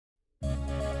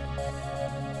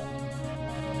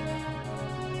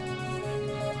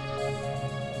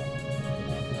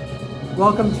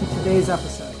Welcome to today's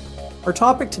episode. Our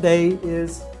topic today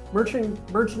is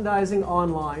merchandising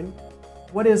online.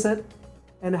 What is it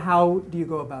and how do you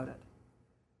go about it?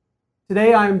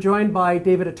 Today I am joined by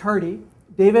David Attardi.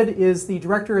 David is the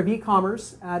Director of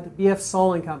E-commerce at BF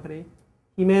Saul & Company.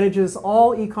 He manages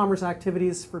all e-commerce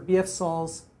activities for BF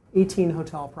Saul's 18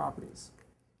 hotel properties.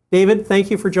 David, thank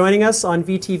you for joining us on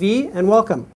VTV and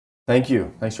welcome. Thank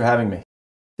you. Thanks for having me.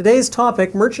 Today's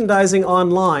topic, merchandising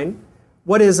online.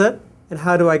 What is it and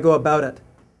how do I go about it?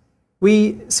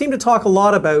 We seem to talk a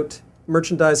lot about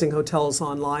merchandising hotels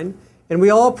online, and we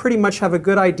all pretty much have a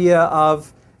good idea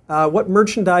of what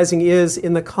merchandising is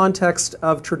in the context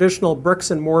of traditional bricks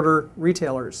and mortar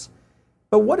retailers.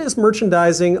 But what is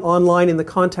merchandising online in the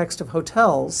context of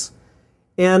hotels?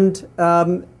 And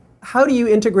how do you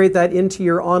integrate that into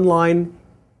your online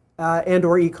and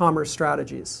or e-commerce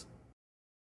strategies?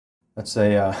 That's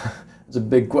a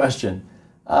big question.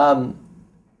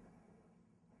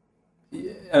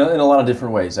 In a lot of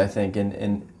different ways, I think.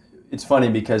 And it's funny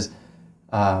because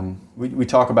we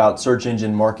talk about search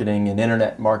engine marketing and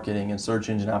internet marketing and search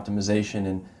engine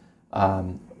optimization.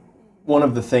 And one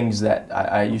of the things that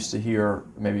I used to hear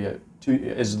maybe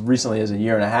as recently as a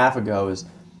year and a half ago is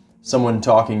someone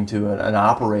talking to an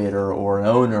operator or an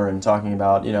owner and talking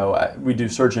about, we do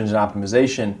search engine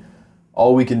optimization.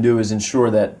 All we can do is ensure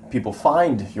that people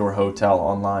find your hotel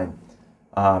online.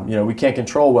 We can't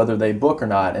control whether they book or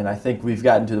not, and I think we've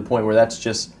gotten to the point where that's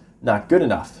just not good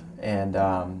enough. And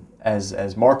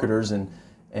as marketers and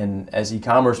as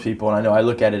e-commerce people, and I know I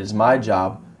look at it as my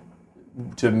job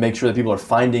to make sure that people are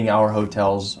finding our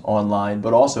hotels online,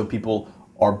 but also people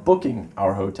are booking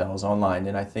our hotels online.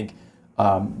 And I think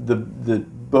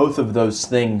both of those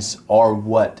things are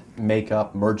what make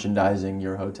up merchandising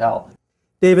your hotel.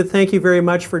 David, thank you very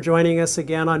much for joining us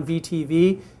again on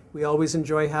VTV. We always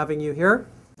enjoy having you here.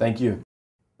 Thank you.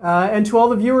 And to all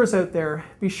the viewers out there,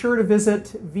 be sure to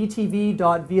visit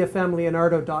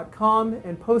vtv.vfmleonardo.com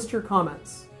and post your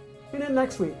comments. Tune in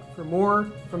next week for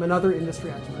more from another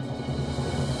industry expert.